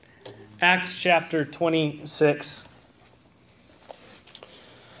Acts chapter 26.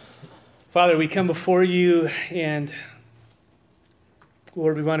 Father, we come before you and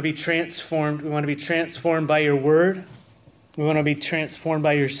Lord, we want to be transformed. We want to be transformed by your word. We want to be transformed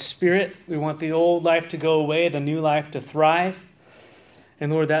by your spirit. We want the old life to go away, the new life to thrive.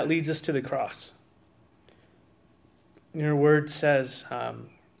 And Lord, that leads us to the cross. Your word says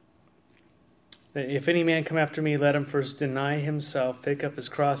that if any man come after me, let him first deny himself, pick up his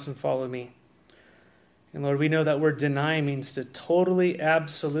cross and follow me. And Lord, we know that word deny means to totally,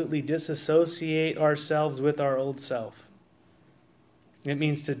 absolutely disassociate ourselves with our old self. It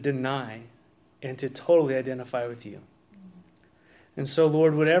means to deny and to totally identify with you. And so,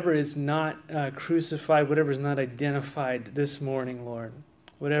 Lord, whatever is not crucified, whatever is not identified this morning, Lord,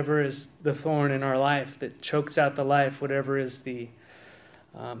 whatever is the thorn in our life that chokes out the life, whatever is the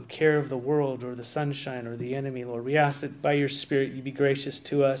care of the world or the sunshine or the enemy, Lord, we ask that by your Spirit you be gracious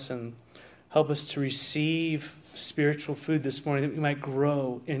to us and help us to receive spiritual food this morning, that we might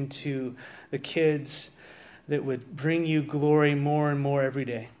grow into the kids that would bring you glory more and more every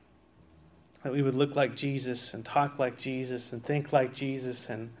day. That we would look like Jesus and talk like Jesus and think like Jesus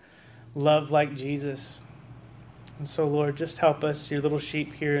and love like Jesus. And so, Lord, just help us, your little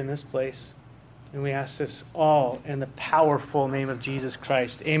sheep here in this place. And we ask this all in the powerful name of Jesus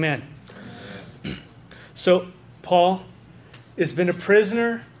Christ. Amen. So, Paul has been a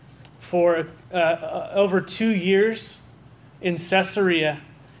prisoner for over 2 years in Caesarea.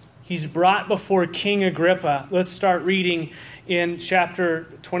 He's brought before King Agrippa. Let's start reading in chapter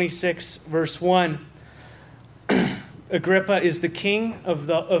 26, verse 1. Agrippa is the king of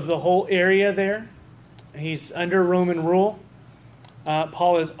the whole area there. He's under Roman rule.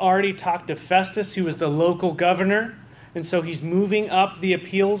 Paul has already talked to Festus, who was the local governor. And so he's moving up the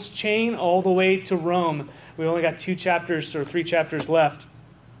appeals chain all the way to Rome. We've only got 2 chapters or 3 chapters left.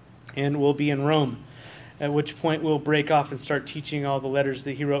 And we'll be in Rome, at which point we'll break off and start teaching all the letters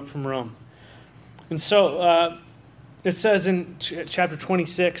that he wrote from Rome. And so it says in chapter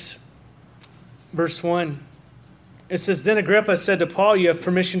 26, verse 1, it says, Then Agrippa said to Paul, you have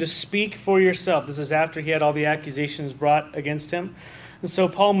permission to speak for yourself. This is after he had all the accusations brought against him. And so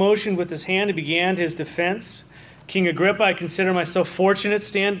Paul motioned with his hand and began his defense. King Agrippa, I consider myself fortunate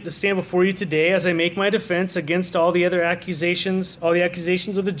to stand before you today as I make my defense against all the accusations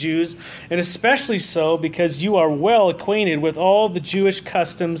of the Jews, and especially so because you are well acquainted with all the Jewish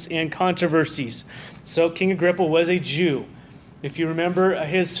customs and controversies. So King Agrippa was a Jew. If you remember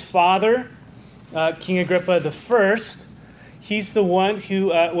his father, King Agrippa I, he's the one who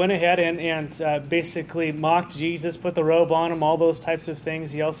went ahead and basically mocked Jesus, put the robe on him, all those types of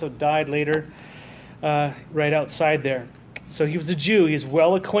things. He also died later right outside there. So he was a Jew. He's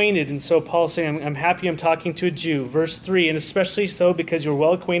well acquainted. And so Paul's saying, I'm happy I'm talking to a Jew. Verse 3, and especially so because you're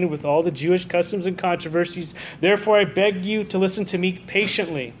well acquainted with all the Jewish customs and controversies. Therefore I beg you to listen to me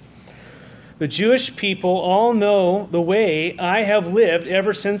patiently. The Jewish people all know the way I have lived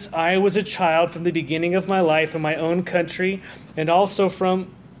ever since I was a child, from the beginning of my life in my own country, and also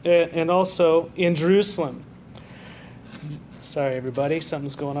in Jerusalem. Sorry, everybody,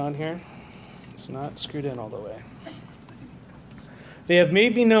 something's going on here. It's not screwed in all the way. They have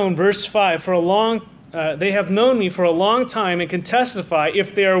made me known, verse 5, they have known me for a long time and can testify,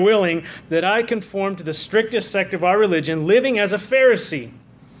 if they are willing, that I conform to the strictest sect of our religion, living as a Pharisee.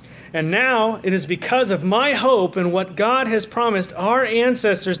 And now it is because of my hope and what God has promised our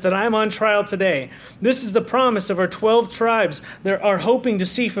ancestors that I am on trial today. This is the promise of our 12 tribes that are hoping to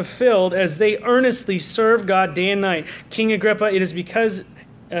see fulfilled as they earnestly serve God day and night. King Agrippa, it is because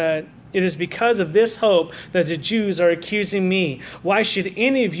of this hope that the Jews are accusing me. Why should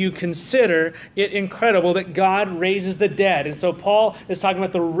any of you consider it incredible that God raises the dead? And so Paul is talking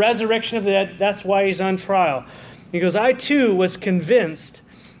about the resurrection of the dead. That's why he's on trial. He goes, I too was convinced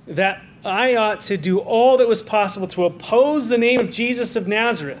that I ought to do all that was possible to oppose the name of Jesus of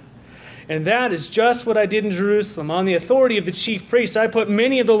Nazareth. And that is just what I did in Jerusalem. On the authority of the chief priests, I put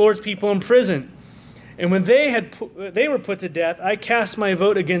many of the Lord's people in prison. And when they were put to death, I cast my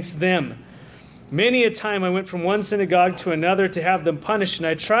vote against them. Many a time I went from one synagogue to another to have them punished, and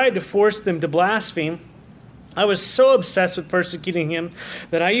I tried to force them to blaspheme. I was so obsessed with persecuting him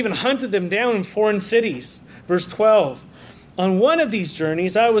that I even hunted them down in foreign cities. Verse 12. On one of these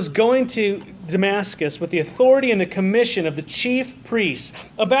journeys, I was going to Damascus with the authority and the commission of the chief priests.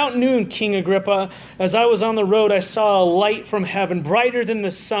 About noon, King Agrippa, as I was on the road, I saw a light from heaven, brighter than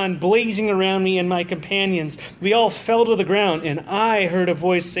the sun, blazing around me and my companions. We all fell to the ground, and I heard a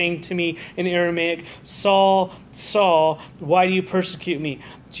voice saying to me in Aramaic, Saul, Saul, why do you persecute me?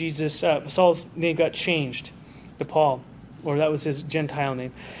 Saul's name got changed to Paul. or that was his Gentile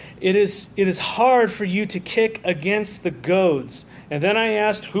name. It is hard for you to kick against the goads. And then I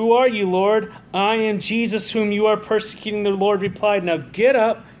asked, who are you, Lord? I am Jesus, whom you are persecuting. The Lord replied, now get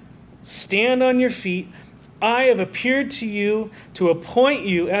up, stand on your feet. I have appeared to you to appoint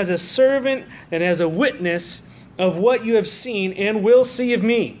you as a servant and as a witness of what you have seen and will see of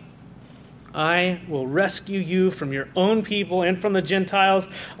me. I will rescue you from your own people and from the Gentiles.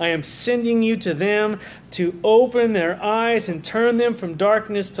 I am sending you to them to open their eyes and turn them from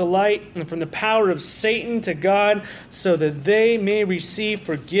darkness to light and from the power of Satan to God, so that they may receive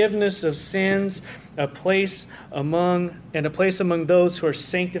forgiveness of sins, a place among those who are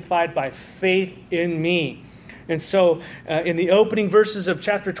sanctified by faith in me. And so in the opening verses of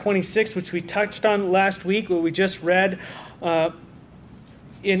chapter 26, which we touched on last week, what we just read,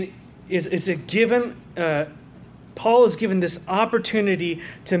 is a given. Paul is given this opportunity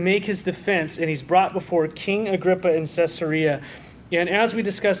to make his defense, and he's brought before King Agrippa in Caesarea. And as we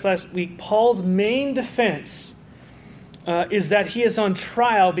discussed last week, Paul's main defense is that he is on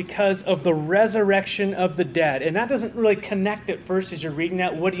trial because of the resurrection of the dead. And that doesn't really connect at first as you're reading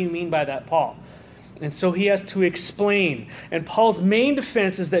that. What do you mean by that, Paul? And so he has to explain. And Paul's main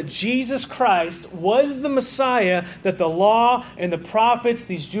defense is that Jesus Christ was the Messiah, that the law and the prophets,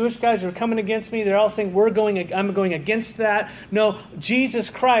 these Jewish guys who are coming against me, they're all saying, I'm going against that. No,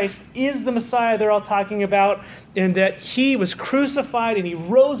 Jesus Christ is the Messiah they're all talking about, and that he was crucified and he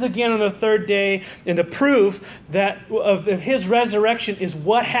rose again on the third day. And the proof that of his resurrection is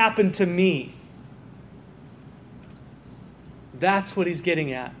what happened to me. That's what he's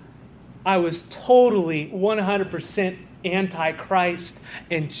getting at. I was totally 100% anti-Christ,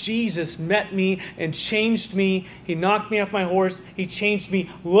 and Jesus met me and changed me. He knocked me off my horse. He changed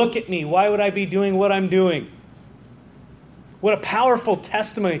me. Look at me. Why would I be doing what I'm doing? What a powerful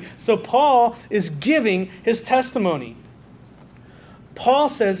testimony. So Paul is giving his testimony. Paul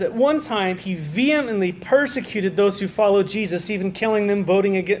says at one time he vehemently persecuted those who followed Jesus, even killing them,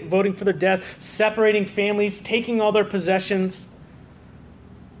 voting for their death, separating families, taking all their possessions.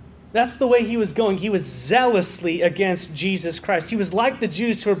 That's the way he was going. He was zealously against Jesus Christ. He was like the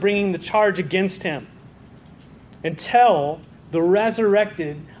Jews who were bringing the charge against him, until the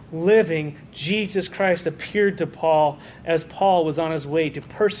resurrected, living Jesus Christ appeared to Paul as Paul was on his way to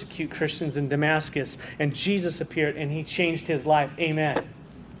persecute Christians in Damascus. And Jesus appeared and he changed his life. Amen.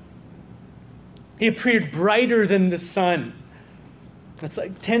 He appeared brighter than the sun. It's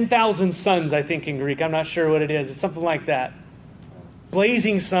like 10,000 suns, I think, in Greek. I'm not sure what it is. It's something like that.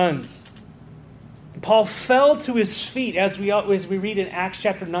 Blazing suns. Paul fell to his feet as we read in Acts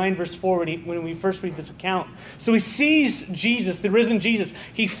chapter 9, verse 4, when we first read this account. So he sees Jesus, the risen Jesus.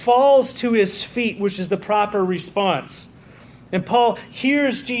 He falls to his feet, which is the proper response. And Paul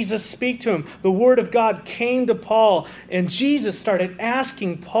hears Jesus speak to him. The word of God came to Paul, and Jesus started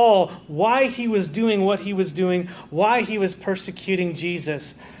asking Paul why he was doing what he was doing, why he was persecuting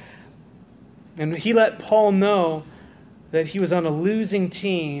Jesus. And he let Paul know that he was on a losing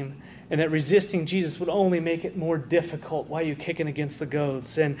team and that resisting Jesus would only make it more difficult. Why are you kicking against the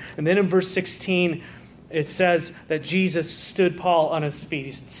goads? And then in verse 16, it says that Jesus stood Paul on his feet.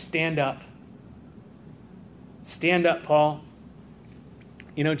 He said, stand up. Stand up, Paul.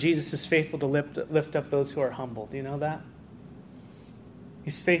 You know, Jesus is faithful to lift up those who are humble. Do you know that?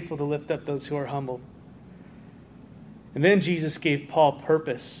 He's faithful to lift up those who are humbled. And then Jesus gave Paul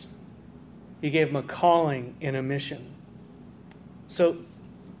purpose. He gave him a calling and a mission. So,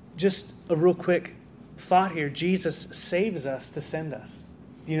 just a real quick thought here. Jesus saves us to send us.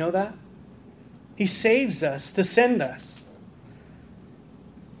 Do you know that? He saves us to send us.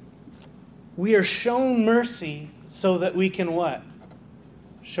 We are shown mercy so that we can what?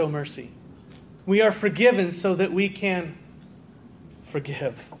 Show mercy. We are forgiven so that we can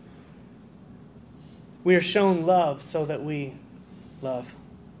forgive. We are shown love so that we love.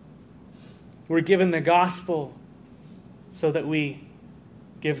 We're given the gospel so that we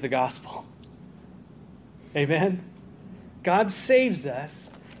give the gospel. Amen? God saves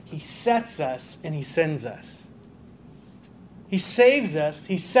us, He sets us, and He sends us. He saves us,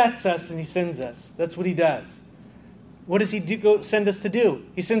 He sets us, and He sends us. That's what He does. What does He send us to do?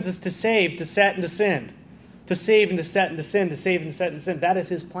 He sends us to save, to set, and to send. To save and to set and to send, to save and to set and to send. That is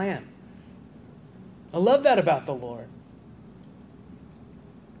His plan. I love that about the Lord.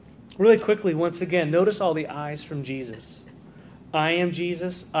 Really quickly, once again, notice all the I's from Jesus. I am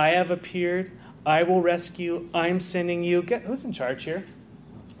Jesus. I have appeared. I will rescue. I'm sending you. Who's in charge here?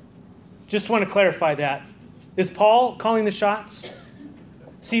 Just want to clarify that. Is Paul calling the shots?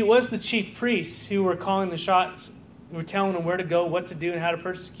 See, it was the chief priests who were calling the shots. We were telling them where to go, what to do, and how to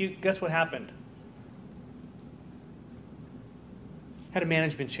persecute. Guess what happened? Had a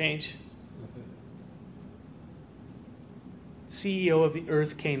management change. CEO of the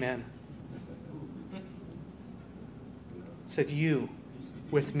earth came in. Said, you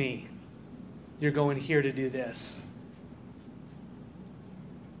with me. You're going here to do this.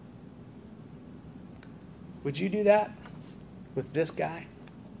 Would you do that with this guy?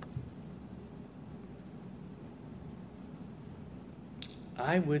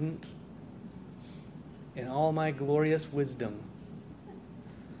 I wouldn't. In all my glorious wisdom.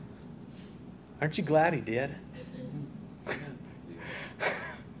 Aren't you glad he did?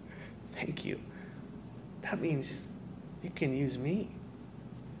 Thank you. That means you can use me.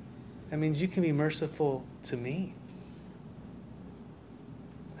 That means you can be merciful to me.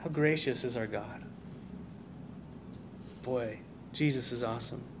 How gracious is our God. Boy, Jesus is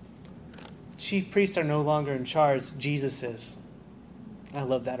awesome. Chief priests are no longer in charge. Jesus is. I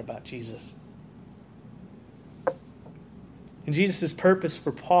love that about Jesus. And Jesus' purpose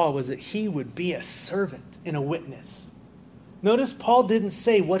for Paul was that he would be a servant and a witness. Notice Paul didn't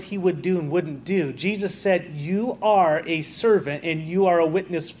say what he would do and wouldn't do. Jesus said, you are a servant and you are a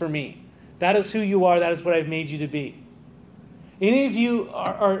witness for me. That is who you are. That is what I've made you to be. Any of you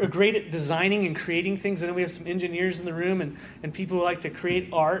are great at designing and creating things? I know we have some engineers in the room and people who like to create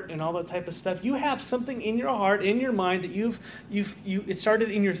art and all that type of stuff. You have something in your heart, in your mind that it started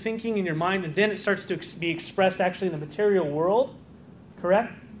in your thinking, in your mind, and then it starts to be expressed actually in the material world,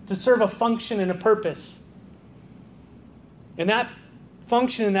 correct? To serve a function and a purpose. And that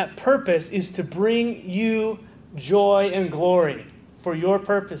function and that purpose is to bring you joy and glory for your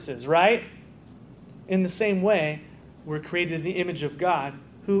purposes, right? In the same way, we're created in the image of God,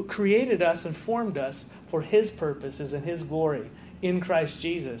 who created us and formed us for his purposes and his glory in Christ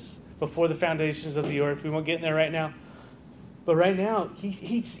Jesus before the foundations of the earth. We won't get in there right now. But right now,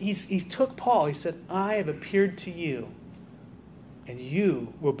 he took Paul. He said, I have appeared to you, and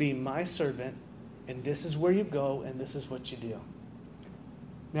you will be my servant, and this is where you go, and this is what you do.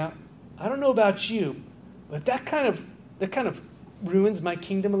 Now, I don't know about you, but that kind of ruins my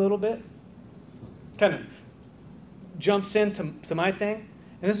kingdom a little bit. Kind of jumps into my thing.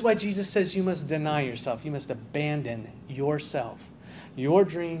 And this is why Jesus says you must deny yourself. You must abandon yourself. Your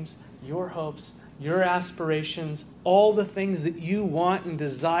dreams, your hopes, your aspirations, all the things that you want and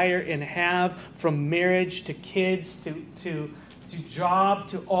desire and have, from marriage to kids to job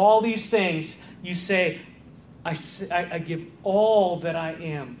to all these things. You say, I give all that I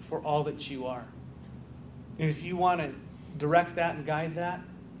am for all that you are. And if you want to direct that and guide that,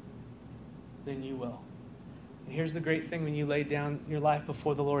 then you will. And here's the great thing when you lay down your life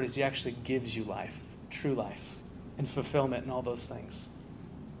before the Lord is he actually gives you life, true life, and fulfillment and all those things.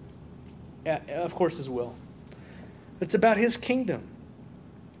 Of course, his will. It's about his kingdom.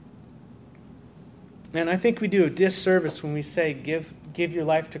 And I think we do a disservice when we say give your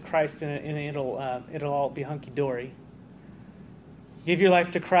life to Christ and it'll all be hunky-dory. Give your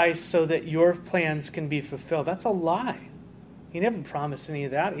life to Christ so that your plans can be fulfilled. That's a lie. He never promised any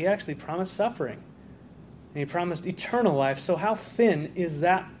of that. He actually promised suffering. And he promised eternal life. So how thin is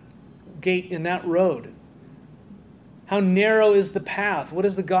that gate in that road? How narrow is the path? What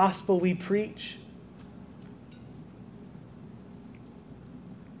is the gospel we preach?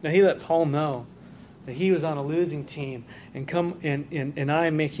 Now he let Paul know that he was on a losing team and I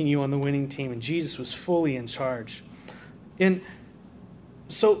am making you on the winning team. And Jesus was fully in charge. And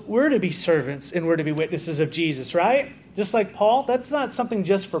so we're to be servants and we're to be witnesses of Jesus, right? Just like Paul, that's not something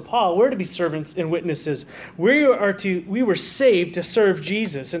just for Paul. We're to be servants and witnesses. We were saved to serve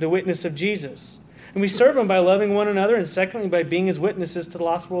Jesus and to witness of Jesus. And we serve him by loving one another and secondly by being his witnesses to the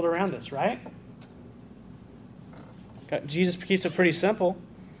lost world around us, right? Jesus keeps it pretty simple.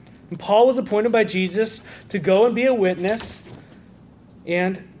 And Paul was appointed by Jesus to go and be a witness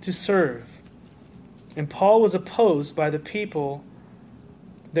and to serve. And Paul was opposed by the people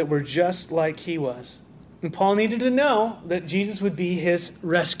that were just like he was. And Paul needed to know that Jesus would be his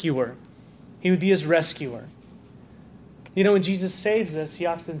rescuer. He would be his rescuer. You know, when Jesus saves us, he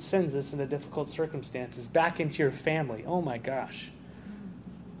often sends us into difficult circumstances, back into your family. Oh my gosh.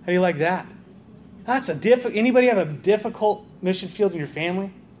 How do you like that? Anybody have a difficult mission field in your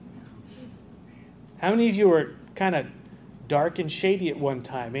family? How many of you were kind of dark and shady at one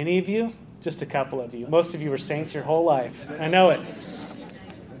time? Any of you? Just a couple of you. Most of you were saints your whole life. I know it.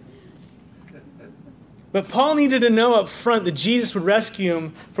 But Paul needed to know up front that Jesus would rescue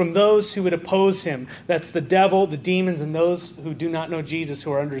him from those who would oppose him. That's the devil, the demons, and those who do not know Jesus,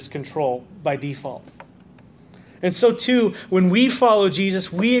 who are under his control by default. And so too, when we follow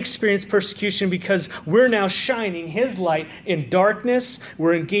Jesus, we experience persecution because we're now shining his light in darkness.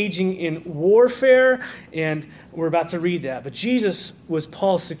 We're engaging in warfare, and we're about to read that. But Jesus was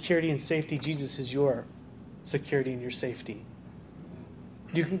Paul's security and safety. Jesus is your security and your safety.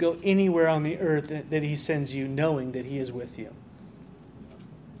 You can go anywhere on the earth that he sends you, knowing that he is with you.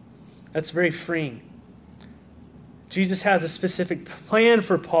 That's very freeing. Jesus has a specific plan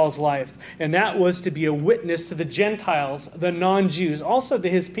for Paul's life, and that was to be a witness to the Gentiles, the non-Jews, also to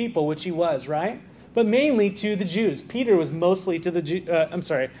his people, which he was, right? But mainly to the Jews. Paul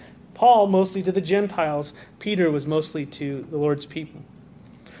mostly to the Gentiles. Peter was mostly to the Lord's people.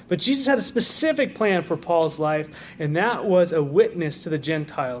 But Jesus had a specific plan for Paul's life, and that was a witness to the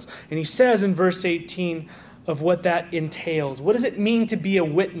Gentiles. And he says in verse 18 of what that entails. What does it mean to be a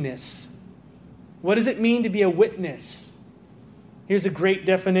witness? What does it mean to be a witness? Here's a great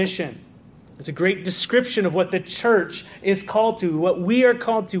definition. It's a great description of what the church is called to, what we are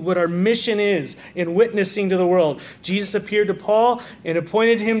called to, what our mission is in witnessing to the world. Jesus appeared to Paul and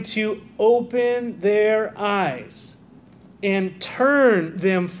appointed him to open their eyes and turn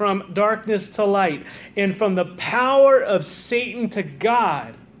them from darkness to light and from the power of Satan to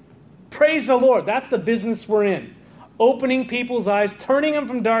God. Praise the Lord. That's the business we're in. Opening people's eyes, turning them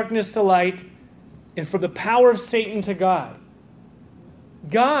from darkness to light, and from the power of Satan to God.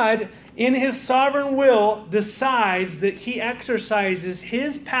 God, in his sovereign will, decides that he exercises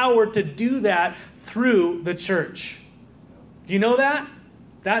his power to do that through the church. Do you know that?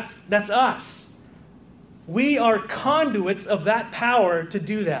 That's us. We are conduits of that power to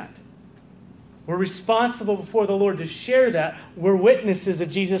do that. We're responsible before the Lord to share that. We're witnesses of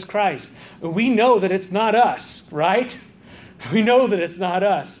Jesus Christ. We know that it's not us, right? We know that it's not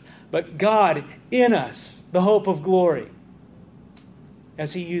us. But God in us, the hope of glory,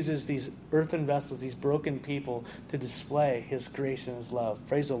 as he uses these earthen vessels, these broken people, to display his grace and his love.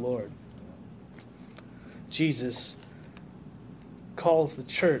 Praise the Lord. Jesus calls the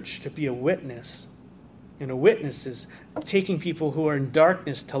church to be a witness. And a witness is taking people who are in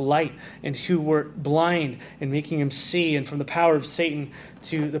darkness to light, and who were blind and making them see, and from the power of Satan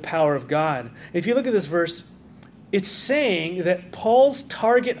to the power of God. If you look at this verse, it's saying that Paul's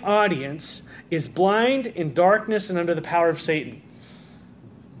target audience is blind, in darkness, and under the power of Satan.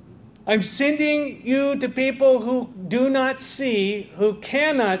 I'm sending you to people who do not see, who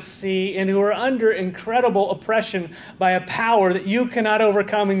cannot see, and who are under incredible oppression by a power that you cannot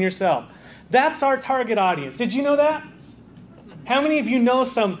overcome in yourself. That's our target audience. Did you know that? How many of you know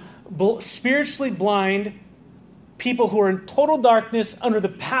some spiritually blind people who are in total darkness under the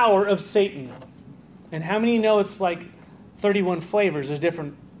power of Satan? And how many know it's like 31 flavors? There's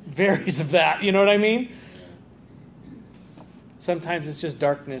different varies of that. You know what I mean? Sometimes it's just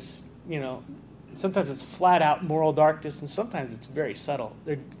darkness, Sometimes it's flat out moral darkness, and sometimes it's very subtle.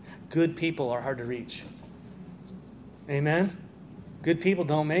 Good people are hard to reach. Amen? Good people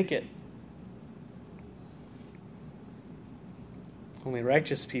don't make it. Only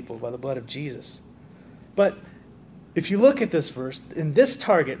righteous people by the blood of Jesus. But if you look at this verse, in this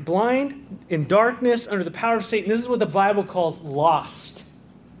target, blind, in darkness, under the power of Satan, this is what the Bible calls lost.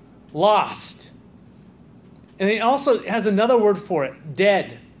 Lost. And it also has another word for it,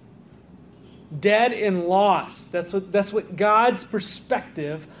 dead. Dead and lost. That's what God's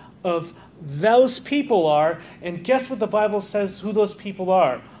perspective of those people are. And guess what the Bible says who those people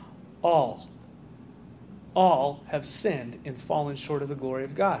are? All. All have sinned and fallen short of the glory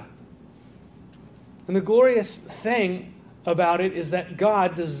of God. And the glorious thing about it is that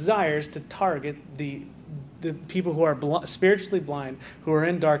God desires to target the people who are spiritually blind, who are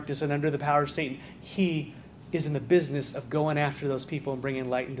in darkness and under the power of Satan. He is in the business of going after those people and bringing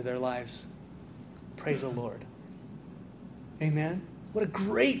light into their lives. Praise the Lord. Amen. What a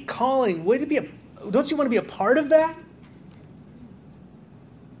great calling. Don't you want to be a part of that?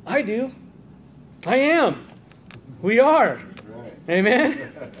 I do. I am. We are. Right.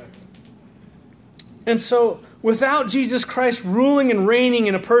 Amen. And so, without Jesus Christ ruling and reigning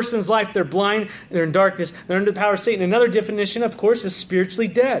in a person's life, they're blind, they're in darkness, they're under the power of Satan. Another definition, of course, is spiritually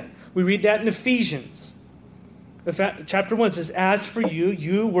dead. We read that in Ephesians. Chapter 1 says, "As for you,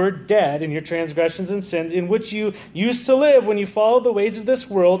 you were dead in your transgressions and sins, in which you used to live when you followed the ways of this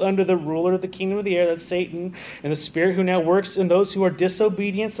world under the ruler of the kingdom of the air," that's Satan, "and the spirit who now works in those who are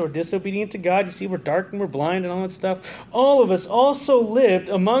disobedient," so we're disobedient to God. You see, we're dark and we're blind and all that stuff. "All of us also lived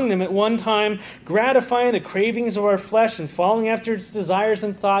among them at one time, gratifying the cravings of our flesh and following after its desires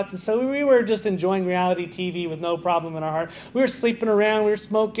and thoughts." And so we were just enjoying reality TV with no problem in our heart. We were sleeping around, we were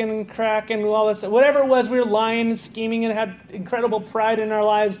smoking and cracking and all that stuff. Whatever it was, we were lying and scheming and had incredible pride in our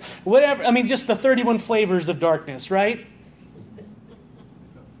lives. Whatever. I mean, just the 31 flavors of darkness, right?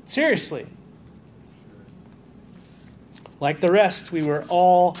 Seriously. Like the rest, we were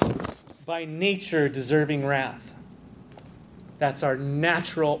all by nature deserving wrath. That's our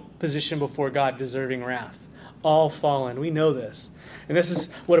natural position before God, deserving wrath. All fallen. We know this. And this is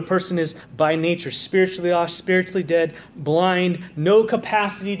what a person is by nature. Spiritually lost, spiritually dead, blind, no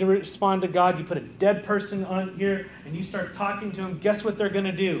capacity to respond to God. You put a dead person on here and you start talking to them. Guess what they're going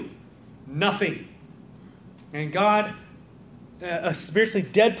to do? Nothing. And God, a spiritually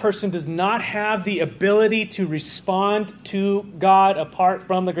dead person does not have the ability to respond to God apart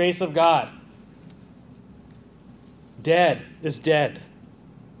from the grace of God. Dead is dead.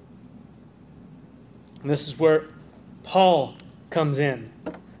 And this is where Paul comes in.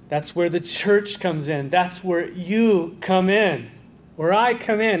 That's where the church comes in. That's where you come in. Where I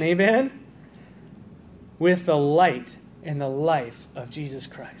come in. Amen? With the light and the life of Jesus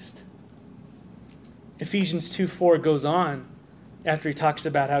Christ. Ephesians 2:4 goes on after he talks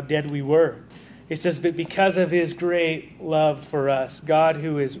about how dead we were. He says, but because of his great love for us, God,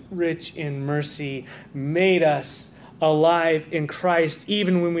 who is rich in mercy, made us alive in Christ,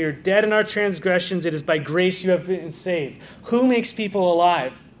 even when we are dead in our transgressions. It is by grace you have been saved. Who makes people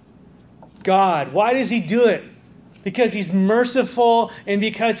alive? God. Why does he do it? Because he's merciful and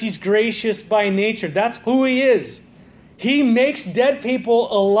because he's gracious by nature. That's who he is. He makes dead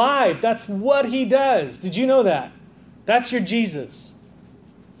people alive. That's what he does. Did you know that? That's your Jesus.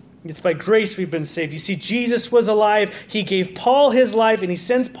 It's by grace we've been saved. You see, Jesus was alive. He gave Paul his life, and he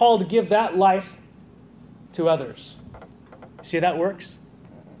sends Paul to give that life to others. See how that works?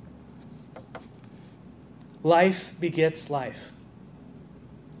 Life begets life.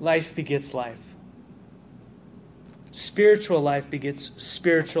 Life begets life. Spiritual life begets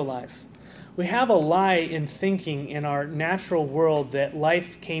spiritual life. We have a lie in thinking in our natural world that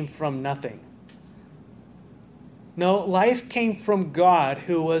life came from nothing. No, life came from God,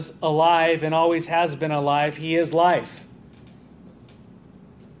 who was alive and always has been alive. He is life.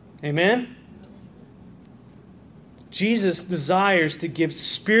 Amen? Jesus desires to give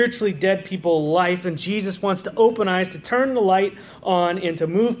spiritually dead people life, and Jesus wants to open eyes, to turn the light on, and to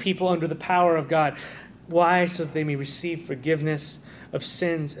move people under the power of God. Why? So that they may receive forgiveness of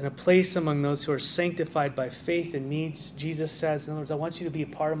sins and a place among those who are sanctified by faith in me. Jesus says, in other words, I want you to be a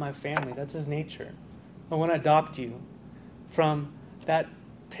part of my family. That's his nature. I want to adopt you from that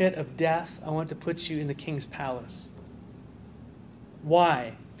pit of death. I want to put you in the king's palace.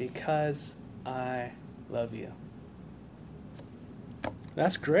 Why? Because I love you.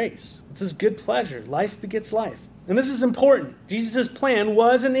 That's grace. It's his good pleasure. Life begets life. And this is important. Jesus' plan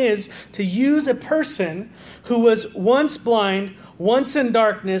was and is to use a person who was once blind, once in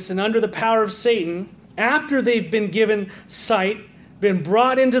darkness and under the power of Satan, after they've been given sight, been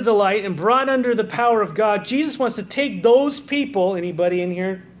brought into the light and brought under the power of God. Jesus wants to take those people, anybody in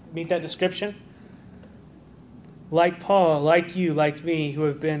here meet that description? Like Paul, like you, like me, who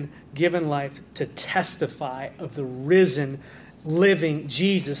have been given life, to testify of the risen, living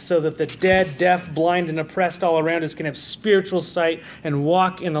Jesus, so that the dead, deaf, blind, and oppressed all around us can have spiritual sight and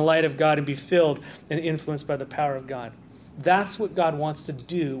walk in the light of God and be filled and influenced by the power of God. That's what God wants to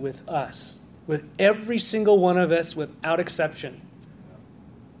do with us, with every single one of us without exception.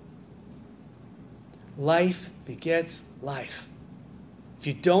 Life begets life. If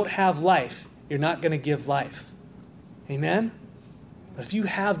you don't have life, you're not going to give life. Amen? But if you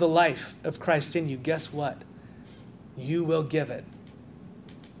have the life of Christ in you, guess what? You will give it.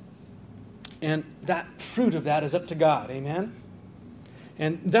 And that fruit of that is up to God. Amen?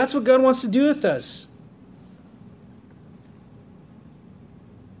 And that's what God wants to do with us.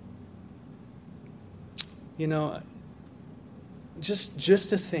 You know, just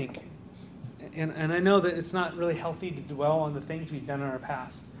to think, and I know that it's not really healthy to dwell on the things we've done in our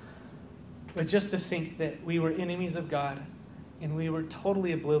past, but just to think that we were enemies of God, and we were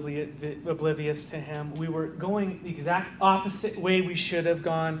totally oblivious to him. We were going the exact opposite way we should have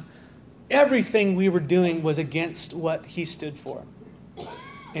gone. Everything we were doing was against what he stood for.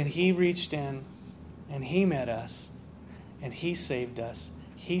 And he reached in, and he met us, and he saved us.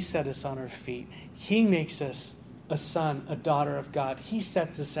 He set us on our feet. He makes us a son, a daughter of God. He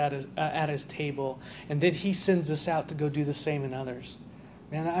sets us at his table, and then he sends us out to go do the same in others.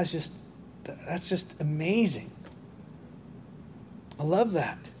 Man, that's just amazing. I love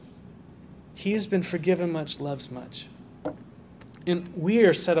that. He has been forgiven much, loves much. And we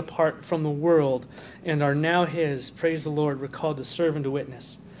are set apart from the world and are now his. Praise the Lord. We're called to serve and to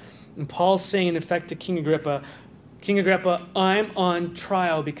witness. And Paul's saying, in effect, to King Agrippa, I'm on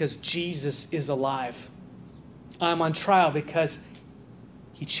trial because Jesus is alive. I'm on trial because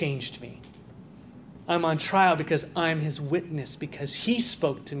he changed me. I'm on trial because I'm his witness, because he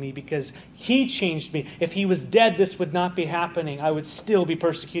spoke to me, because he changed me. If he was dead, this would not be happening. I would still be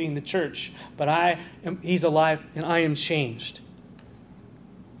persecuting the church. But he's alive and I am changed.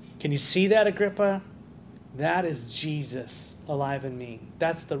 Can you see that, Agrippa? That is Jesus alive in me.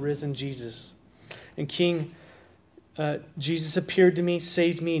 That's the risen Jesus. And King Jesus appeared to me,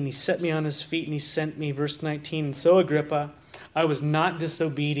 saved me, and he set me on his feet, and he sent me. Verse 19, and so, Agrippa, I was not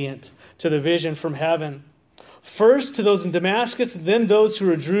disobedient to the vision from heaven. First to those in Damascus, then those who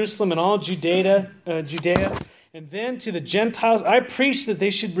were in Jerusalem and all Judea, and then to the Gentiles. I preached that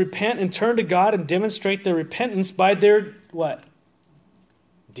they should repent and turn to God and demonstrate their repentance by their, what?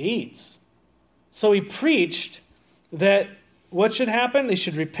 Deeds. So he preached that what should happen? They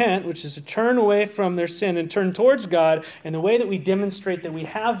should repent, which is to turn away from their sin and turn towards God. And the way that we demonstrate that we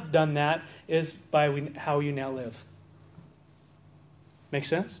have done that is by how you now live. Make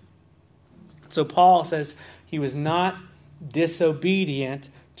sense? So Paul says he was not disobedient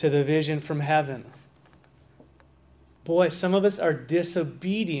to the vision from heaven. Boy, some of us are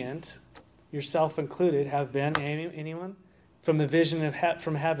disobedient, yourself included, have been. Anyone? From the vision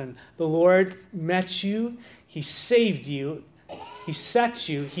from heaven. The Lord met you, he saved you, he set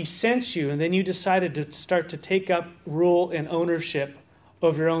you, he sent you, and then you decided to start to take up rule and ownership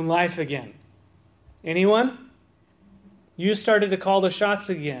of your own life again. Anyone? You started to call the shots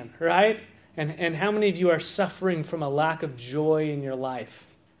again, right? And how many of you are suffering from a lack of joy in your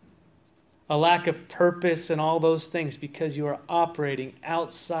life? A lack of purpose and all those things because you are operating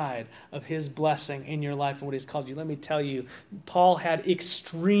outside of his blessing in your life and what he's called you. Let me tell you, Paul had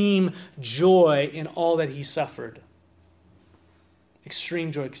extreme joy in all that he suffered.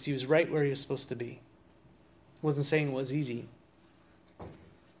 Extreme joy because he was right where he was supposed to be. He wasn't saying it was easy.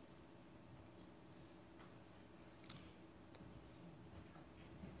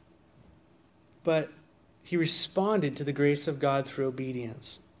 But he responded to the grace of God through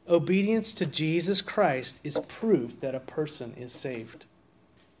obedience. Obedience to Jesus Christ is proof that a person is saved.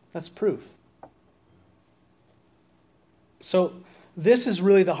 That's proof. So this is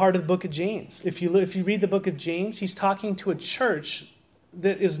really the heart of the book of James. If you read the book of James, he's talking to a church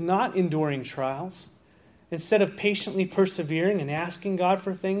that is not enduring trials. Instead of patiently persevering and asking God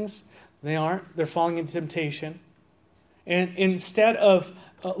for things, they aren't. They're falling into temptation. And instead of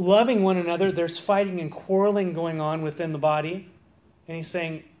loving one another, there's fighting and quarreling going on within the body. And he's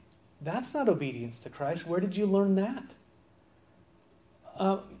saying, that's not obedience to Christ. Where did you learn that?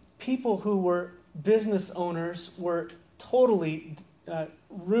 People who were business owners were totally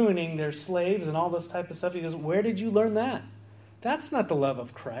ruining their slaves and all this type of stuff. He goes, where did you learn that? That's not the love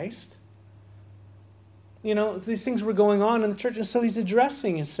of Christ. You know, these things were going on in the church. And so he's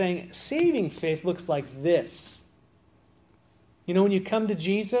addressing and saying, saving faith looks like this. You know, when you come to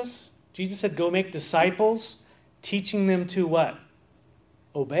Jesus, Jesus said, go make disciples, teaching them to what?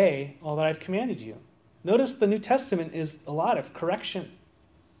 Obey all that I've commanded you. Notice the New Testament is a lot of correction.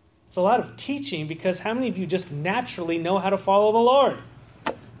 It's a lot of teaching because how many of you just naturally know how to follow the Lord?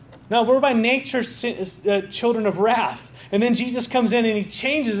 Now, we're by nature children of wrath. And then Jesus comes in and he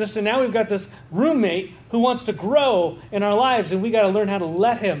changes us, and now we've got this roommate who wants to grow in our lives, and we got to learn how to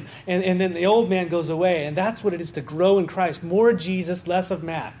let him. And then the old man goes away, and that's what it is to grow in Christ. More Jesus, less of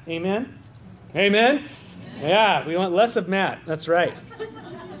Matt. Amen? Amen? Yeah, we want less of Matt. That's right.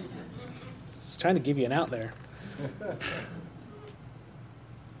 Just trying to give you an out there.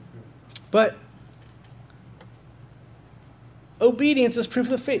 But obedience is proof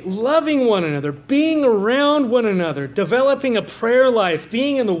of the faith. Loving one another, being around one another, developing a prayer life,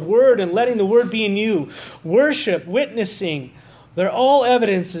 being in the Word and letting the Word be in you, worship, witnessing. They're all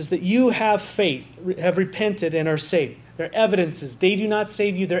evidences that you have faith, have repented, and are saved. They're evidences. They do not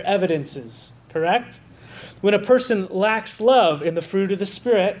save you. They're evidences. Correct? When a person lacks love in the fruit of the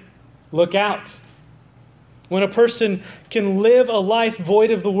Spirit, look out. When a person can live a life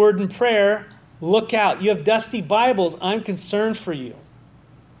void of the Word and prayer, look out. You have dusty Bibles. I'm concerned for you.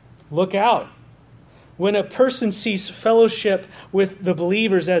 Look out. When a person sees fellowship with the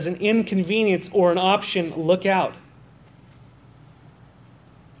believers as an inconvenience or an option, look out.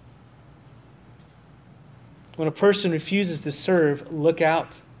 When a person refuses to serve, look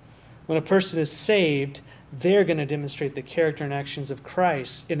out. When a person is saved, they're going to demonstrate the character and actions of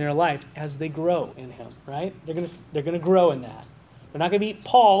Christ in their life as they grow in Him, right? They're going to grow in that. They're not going to be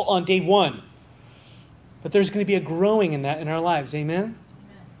Paul on day one. But there's going to be a growing in that in our lives. Amen? Amen.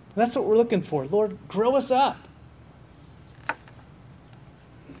 That's what we're looking for. Lord, grow us up.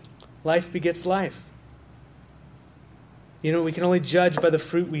 Life begets life. We can only judge by the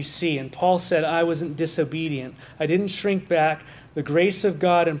fruit we see. And Paul said, I wasn't disobedient. I didn't shrink back. The grace of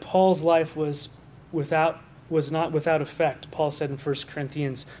God in Paul's life was not without effect, Paul said in 1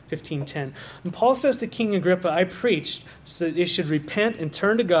 Corinthians 15:10. And Paul says to King Agrippa, I preached so that they should repent and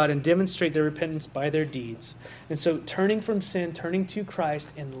turn to God and demonstrate their repentance by their deeds. And so turning from sin, turning to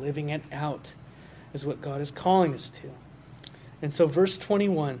Christ, and living it out is what God is calling us to. And so verse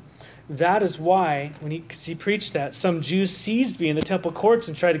 21, that is why, because he preached that, some Jews seized me in the temple courts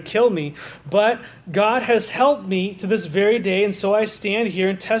and tried to kill me. But God has helped me to this very day, and so I stand here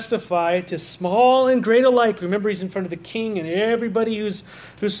and testify to small and great alike. Remember, he's in front of the king, and everybody who's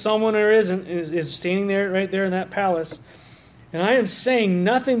someone or isn't is standing there, right there in that palace. And I am saying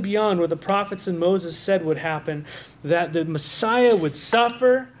nothing beyond what the prophets and Moses said would happen, that the Messiah would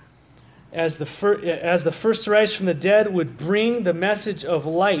suffer, as the first to rise from the dead, would bring the message of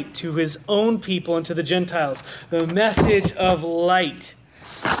light to his own people and to the Gentiles. The message of light.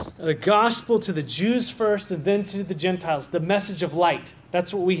 The gospel to the Jews first and then to the Gentiles. The message of light.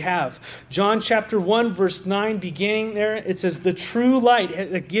 That's what we have. John chapter 1 verse 9 beginning there, it says, the true light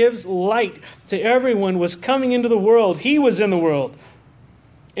that gives light to everyone was coming into the world. He was in the world.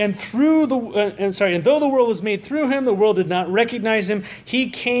 And though the world was made through him, the world did not recognize him. He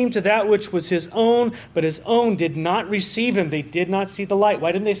came to that which was his own, but his own did not receive him. They did not see the light.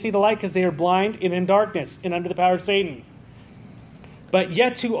 Why didn't they see the light? Because they are blind and in darkness and under the power of Satan. But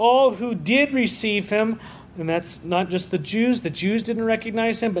yet to all who did receive him, and that's not just the Jews didn't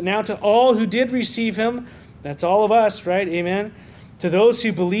recognize him, but now to all who did receive him, that's all of us, right? Amen. To those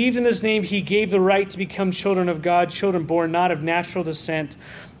who believed in his name, he gave the right to become children of God, children born not of natural descent,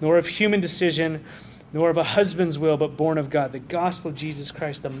 nor of human decision, nor of a husband's will, but born of God. The gospel of Jesus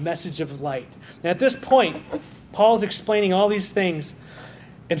Christ, the message of light. Now at this point, Paul's explaining all these things,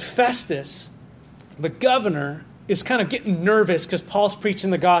 and Festus, the governor, is kind of getting nervous because Paul's preaching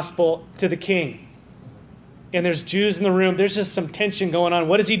the gospel to the king. And there's Jews in the room. There's just some tension going on.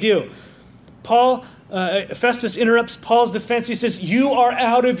 What does he do? Festus interrupts Paul's defense. He says, you are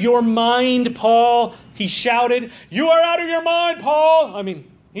out of your mind, Paul. He shouted, you are out of your mind, Paul. I mean,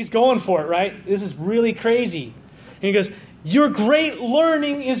 he's going for it, right? This is really crazy. And he goes, your great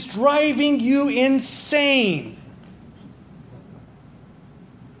learning is driving you insane.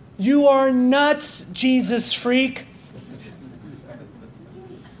 You are nuts, Jesus freak.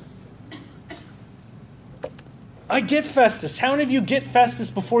 I get Festus. How many of you get Festus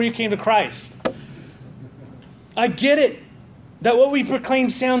before you came to Christ? I get it. That what we proclaim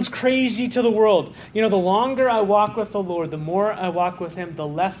sounds crazy to the world. The longer I walk with the Lord, the more I walk with him, the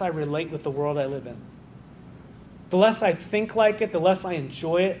less I relate with the world I live in. The less I think like it, the less I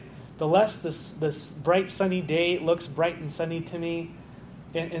enjoy it, the less this bright sunny day looks bright and sunny to me.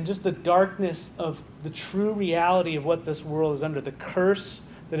 And just the darkness of the true reality of what this world is under, the curse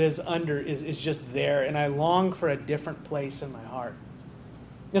that is under is just there. And I long for a different place in my heart.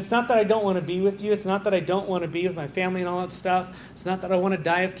 It's not that I don't want to be with you. It's not that I don't want to be with my family and all that stuff. It's not that I want to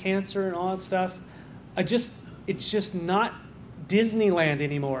die of cancer and all that stuff. It's just not Disneyland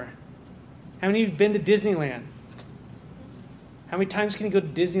anymore. How many of you have been to Disneyland? How many times can you go to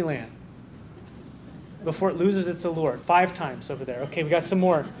Disneyland before it loses its allure? 5 times over there. Okay, we got some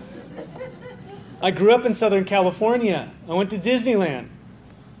more. I grew up in Southern California. I went to Disneyland.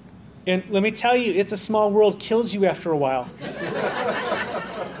 And let me tell you, It's a Small World kills you after a while.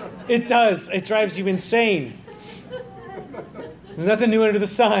 It does. It drives you insane. There's nothing new under the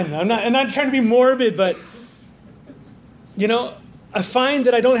sun. I'm not trying to be morbid, but I find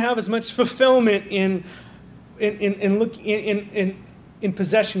that I don't have as much fulfillment in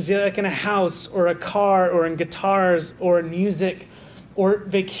possessions, like in a house or a car or in guitars or in music or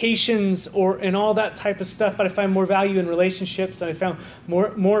vacations or in all that type of stuff, but I find more value in relationships, and I found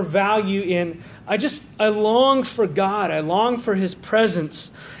more value in, I long for God. I long for his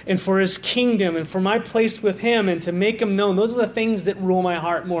presence and for his kingdom and for my place with him and to make him known. Those are the things that rule my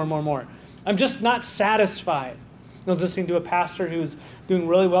heart more and more and more. I'm just not satisfied. I was listening to a pastor who's doing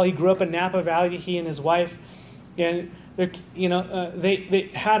really well. He grew up in Napa Valley, he and his wife, and they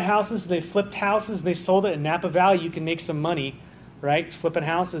had houses, they flipped houses, they sold it in Napa Valley. You can make some money, right, flipping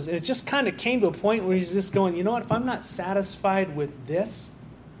houses. And it just kind of came to a point where he's just going, you know what, if I'm not satisfied with this,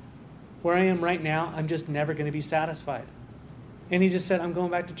 where I am right now, I'm just never going to be satisfied. And he just said, I'm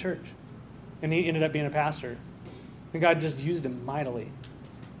going back to church. And he ended up being a pastor. And God just used him mightily.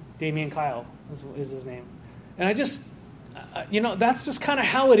 Damian Kyle is his name. And I just, that's just kind of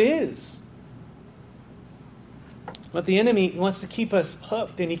how it is. But the enemy wants to keep us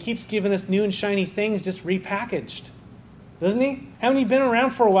hooked, and he keeps giving us new and shiny things just repackaged. Doesn't he? Haven't you been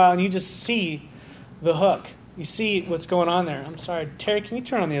around for a while and you just see the hook? You see what's going on there. I'm sorry. Terry, can you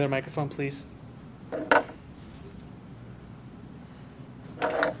turn on the other microphone, please?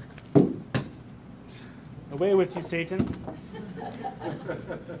 Away with you, Satan.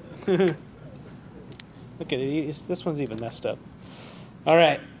 Look at it. This one's even messed up. All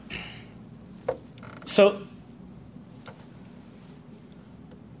right. So,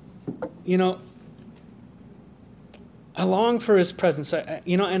 I long for his presence.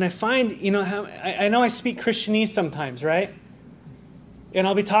 And I find, how I know I speak Christianese sometimes, right? And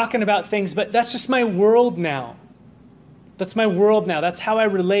I'll be talking about things, but that's just my world now. That's my world now. That's how I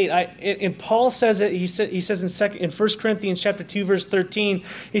relate. And Paul says it. He says in 1 Corinthians chapter 2, verse 13,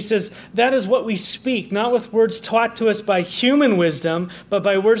 he says, that is what we speak, not with words taught to us by human wisdom, but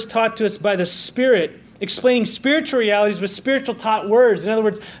by words taught to us by the Spirit, explaining spiritual realities with spiritual taught words. In other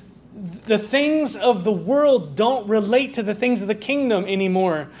words, the things of the world don't relate to the things of the kingdom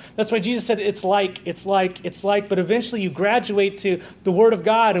anymore. That's why Jesus said it's like. But eventually you graduate to the Word of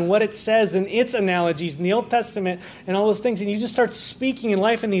God and what it says and its analogies in the Old Testament and all those things. And you just start speaking in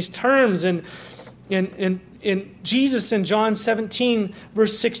life in these terms. And Jesus in John 17,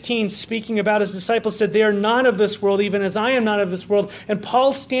 verse 16, speaking about his disciples, said, they are not of this world, even as I am not of this world. And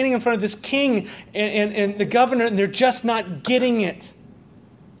Paul's standing in front of this king and the governor, and they're just not getting it.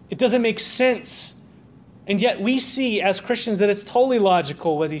 It doesn't make sense. And yet we see as Christians that it's totally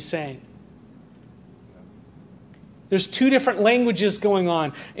logical what he's saying. There's two different languages going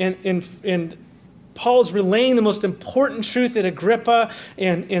on. And Paul's relaying the most important truth that Agrippa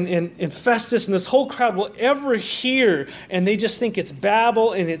and Festus and this whole crowd will ever hear. And they just think it's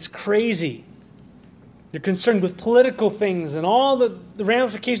babble and it's crazy. They're concerned with political things and all the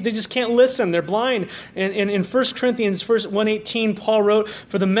ramifications. They just can't listen. They're blind. And in 1 Corinthians 1:18, Paul wrote,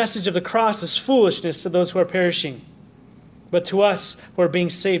 for the message of the cross is foolishness to those who are perishing. But to us who are being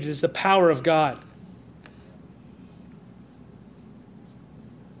saved, it is the power of God.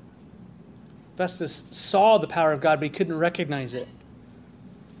 Festus saw the power of God, but he couldn't recognize it.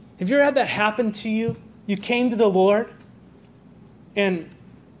 Have you ever had that happen to you? You came to the Lord, and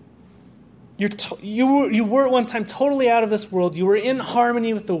you were at one time totally out of this world. You were in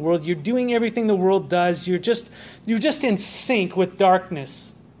harmony with the world. You're doing everything the world does. You're just in sync with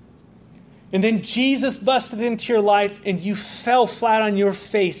darkness. And then Jesus busted into your life and you fell flat on your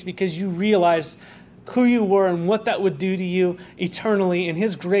face because you realized who you were and what that would do to you eternally. And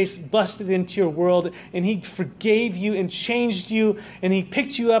his grace busted into your world and he forgave you and changed you and he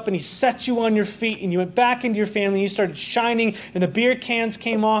picked you up and he set you on your feet and you went back into your family and you started shining and the beer cans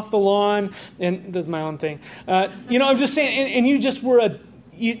came off the lawn. And that's my own thing. I'm just saying, and you just were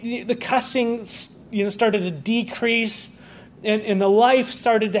the cussing, started to decrease. And the life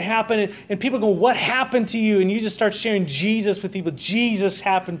started to happen, and people go, what happened to you? And you just start sharing Jesus with people. Jesus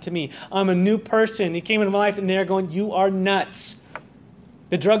happened to me. I'm a new person. He came into my life, and they're going, you are nuts.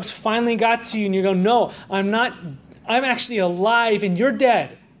 The drugs finally got to you, and you go, no, I'm not. I'm actually alive, and you're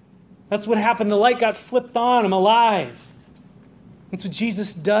dead. That's what happened. The light got flipped on. I'm alive. That's what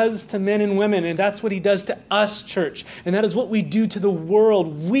Jesus does to men and women, and that's what he does to us, church. And that is what we do to the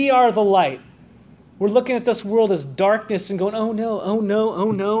world. We are the light. We're looking at this world as darkness and going, oh no, oh no,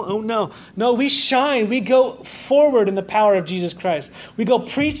 oh no, oh no. No, we shine. We go forward in the power of Jesus Christ. We go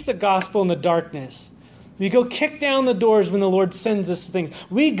preach the gospel in the darkness. We go kick down the doors when the Lord sends us things.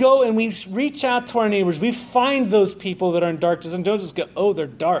 We go and we reach out to our neighbors. We find those people that are in darkness and don't just go, oh, they're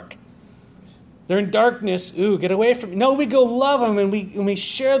dark. They're in darkness. Ooh, get away from me. No, we go love them and we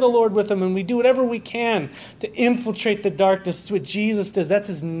share the Lord with them and we do whatever we can to infiltrate the darkness. That's what Jesus does. That's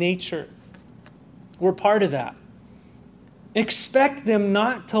his nature. We're part of that. Expect them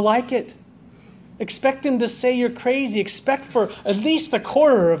not to like it. Expect them to say you're crazy. Expect for at least a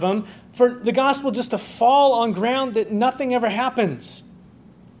quarter of them for the gospel just to fall on ground that nothing ever happens.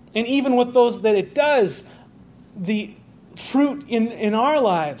 And even with those that it does, the fruit in our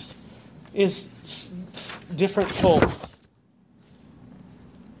lives is different fold.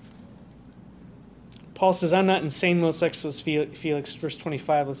 Paul says, I'm not insane, most excellent Felix. Verse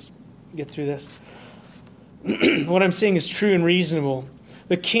 25, let's get through this. What I'm saying is true and reasonable.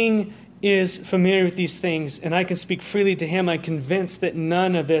 The king is familiar with these things, and I can speak freely to him. I'm convinced that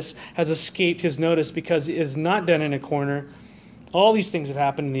none of this has escaped his notice because it is not done in a corner. All these things have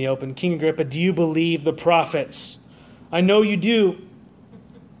happened in the open. King Agrippa, do you believe the prophets? I know you do.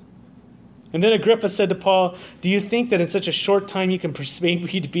 And then Agrippa said to Paul, do you think that in such a short time you can persuade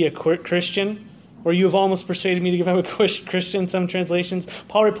me to be a Christian? Or you have almost persuaded me to become a Christian, some translations.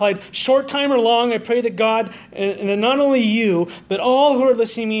 Paul replied, short time or long, I pray that God, and that not only you, but all who are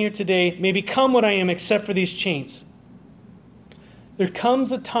listening to me here today may become what I am except for these chains. There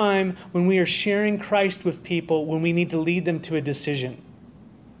comes a time when we are sharing Christ with people when we need to lead them to a decision.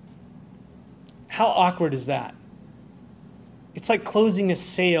 How awkward is that? It's like closing a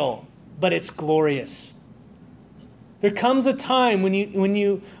sale, but it's glorious. There comes a time when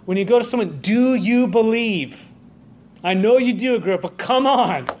you go to someone, do you believe? I know you do, Agrippa. Come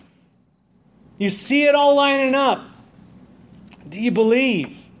on. You see it all lining up. Do you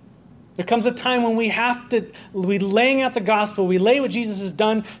believe? There comes a time when we laying out the gospel, we lay what Jesus has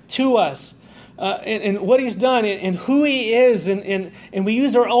done to us, and what he's done, and who he is, and we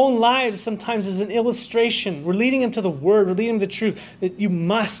use our own lives sometimes as an illustration. We're leading him to the word, we're leading him to the truth, that you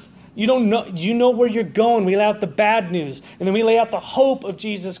know where you're going. We lay out the bad news, and then we lay out the hope of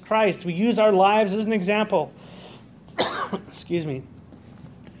Jesus Christ. We use our lives as an example. Excuse me.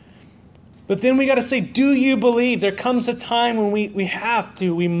 But then we got to say, do you believe? There comes a time when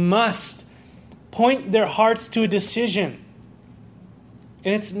we must point their hearts to a decision.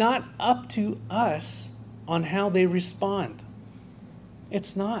 And it's not up to us on how they respond.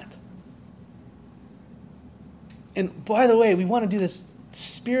 It's not. And by the way, we want to do this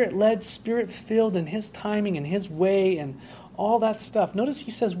Spirit-led, Spirit-filled in his timing and his way and all that stuff. Notice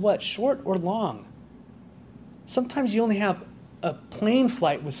he says what? Short or long? Sometimes you only have a plane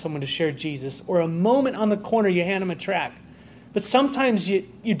flight with someone to share Jesus, or a moment on the corner you hand them a tract. But sometimes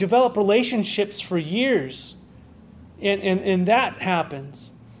you develop relationships for years, and that happens.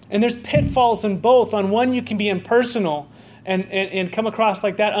 And there's pitfalls in both. On one, you can be impersonal and come across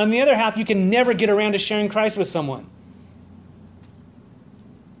like that. On the other half, you can never get around to sharing Christ with someone.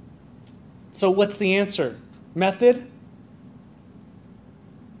 So what's the answer? Method?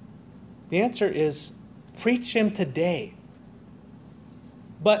 The answer is preach him today.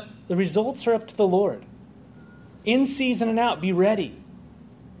 But the results are up to the Lord. In season and out, be ready.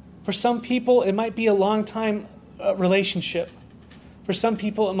 For some people, it might be a long time relationship. For some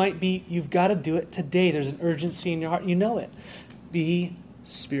people, it might be, you've got to do it today. There's an urgency in your heart. You know it. Be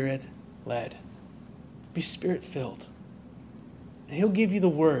Spirit-led. Be Spirit-filled. And he'll give you the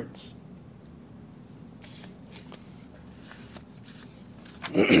words.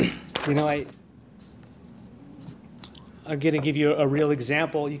 I'm going to give you a real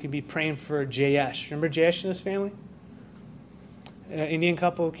example. You can be praying for Jayesh. Remember Jayesh and his family? Indian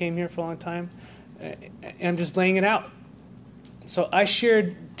couple who came here for a long time. And just laying it out. So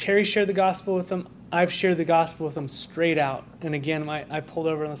Terry shared the gospel with them. I've shared the gospel with them straight out. And again, I pulled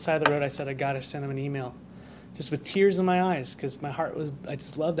over on the side of the road. I said, I got to send them an email. Just with tears in my eyes, because I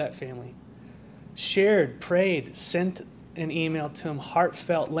just love that family. Shared, prayed, sent an email to him,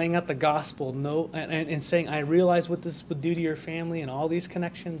 heartfelt, laying out the gospel, and saying, I realize what this would do to your family and all these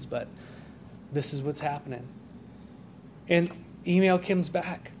connections, but this is what's happening. And email comes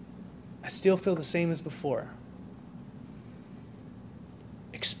back. I still feel the same as before.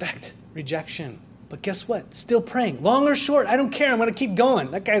 Expect rejection. But guess what? Still praying. Long or short, I don't care. I'm going to keep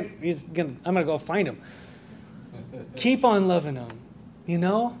going. That guy, I'm going to go find him. Keep on loving him. You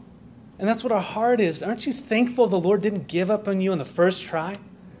know? And that's what our heart is. Aren't you thankful the Lord didn't give up on you on the first try?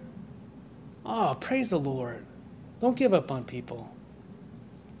 Oh, praise the Lord. Don't give up on people.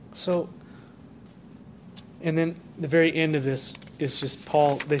 So, and then the very end of this is just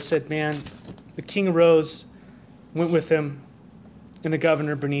Paul. They said, man, the king arose, went with him, and the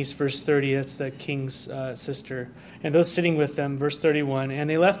governor, Bernice, verse 30, that's the king's sister, and those sitting with them, verse 31, and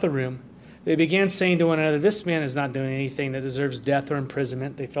they left the room. They began saying to one another, this man is not doing anything that deserves death or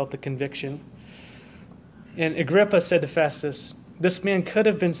imprisonment. They felt the conviction. And Agrippa said to Festus, this man could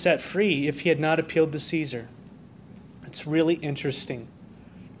have been set free if he had not appealed to Caesar. It's really interesting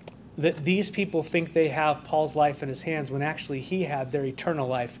that these people think they have Paul's life in his hands when actually he had their eternal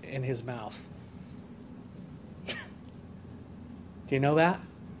life in his mouth. Do you know that?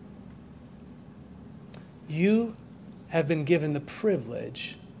 You have been given the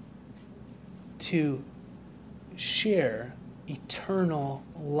privilege to share eternal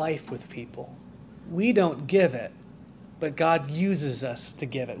life with people. We don't give it, but God uses us to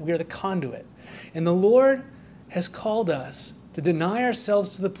give it. We are the conduit. And the Lord has called us to deny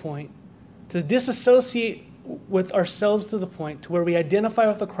ourselves to the point, to disassociate with ourselves to the point to where we identify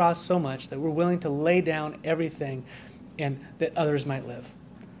with the cross so much that we're willing to lay down everything and that others might live.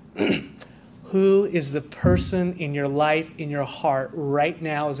 Who is the person in your life, in your heart, right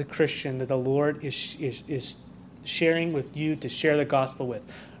now as a Christian that the Lord is sharing with you to share the gospel with?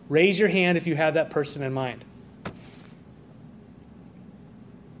 Raise your hand if you have that person in mind.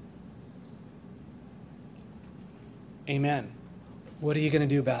 Amen. What are you going to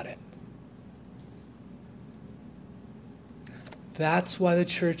do about it? That's why the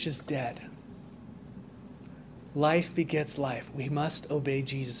church is dead. Life begets life. We must obey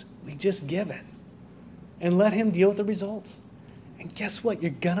Jesus. We just give it and let him deal with the results. And guess what?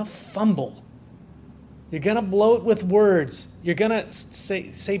 You're going to fumble. You're going to blow it with words. You're going to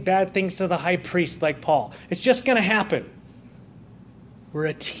say bad things to the high priest like Paul. It's just going to happen. We're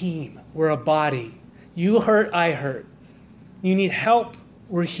a team. We're a body. You hurt, I hurt. You need help,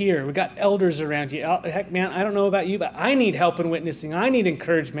 we're here. We've got elders around you. Heck, man, I don't know about you, but I need help in witnessing. I need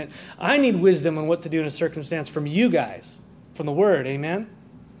encouragement. I need wisdom on what to do in a circumstance from you guys, from the Word. Amen?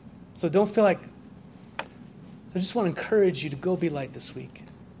 So don't feel like... So I just want to encourage you to go be light this week.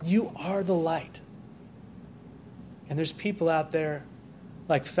 You are the light. And there's people out there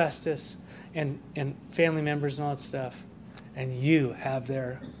like Festus and family members and all that stuff. And you have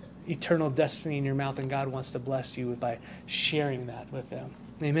their eternal destiny in your mouth, and God wants to bless you by sharing that with them.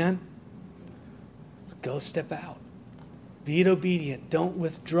 Amen? So go step out. Be obedient. Don't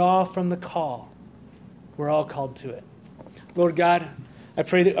withdraw from the call. We're all called to it. Lord God, I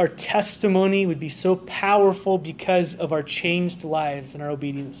pray that our testimony would be so powerful because of our changed lives and our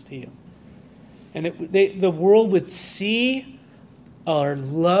obedience to you. And that the world would see our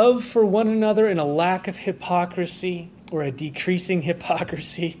love for one another and a lack of hypocrisy or a decreasing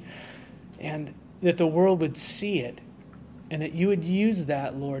hypocrisy, and that the world would see it, and that you would use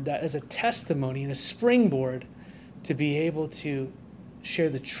that, Lord, that as a testimony and a springboard to be able to share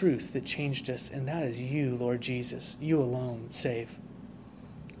the truth that changed us, and that is you, Lord Jesus. You alone save.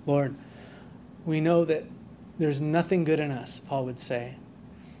 Lord, we know that there's nothing good in us, Paul would say.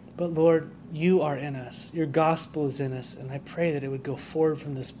 But Lord, you are in us. Your gospel is in us. And I pray that it would go forward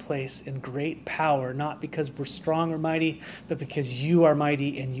from this place in great power, not because we're strong or mighty, but because you are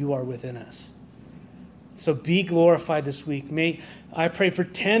mighty and you are within us. So be glorified this week. I pray for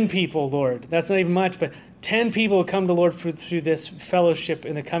 10 people, Lord. That's not even much, but 10 people will come to Lord through this fellowship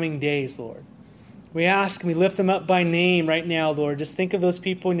in the coming days, Lord. We ask, we lift them up by name right now, Lord. Just think of those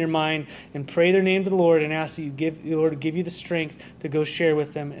people in your mind and pray their name to the Lord and ask that the Lord to give you the strength to go share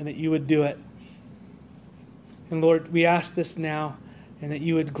with them and that you would do it. And Lord, we ask this now and that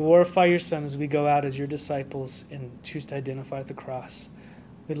you would glorify your Son as we go out as your disciples and choose to identify at the cross.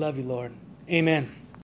 We love you, Lord. Amen.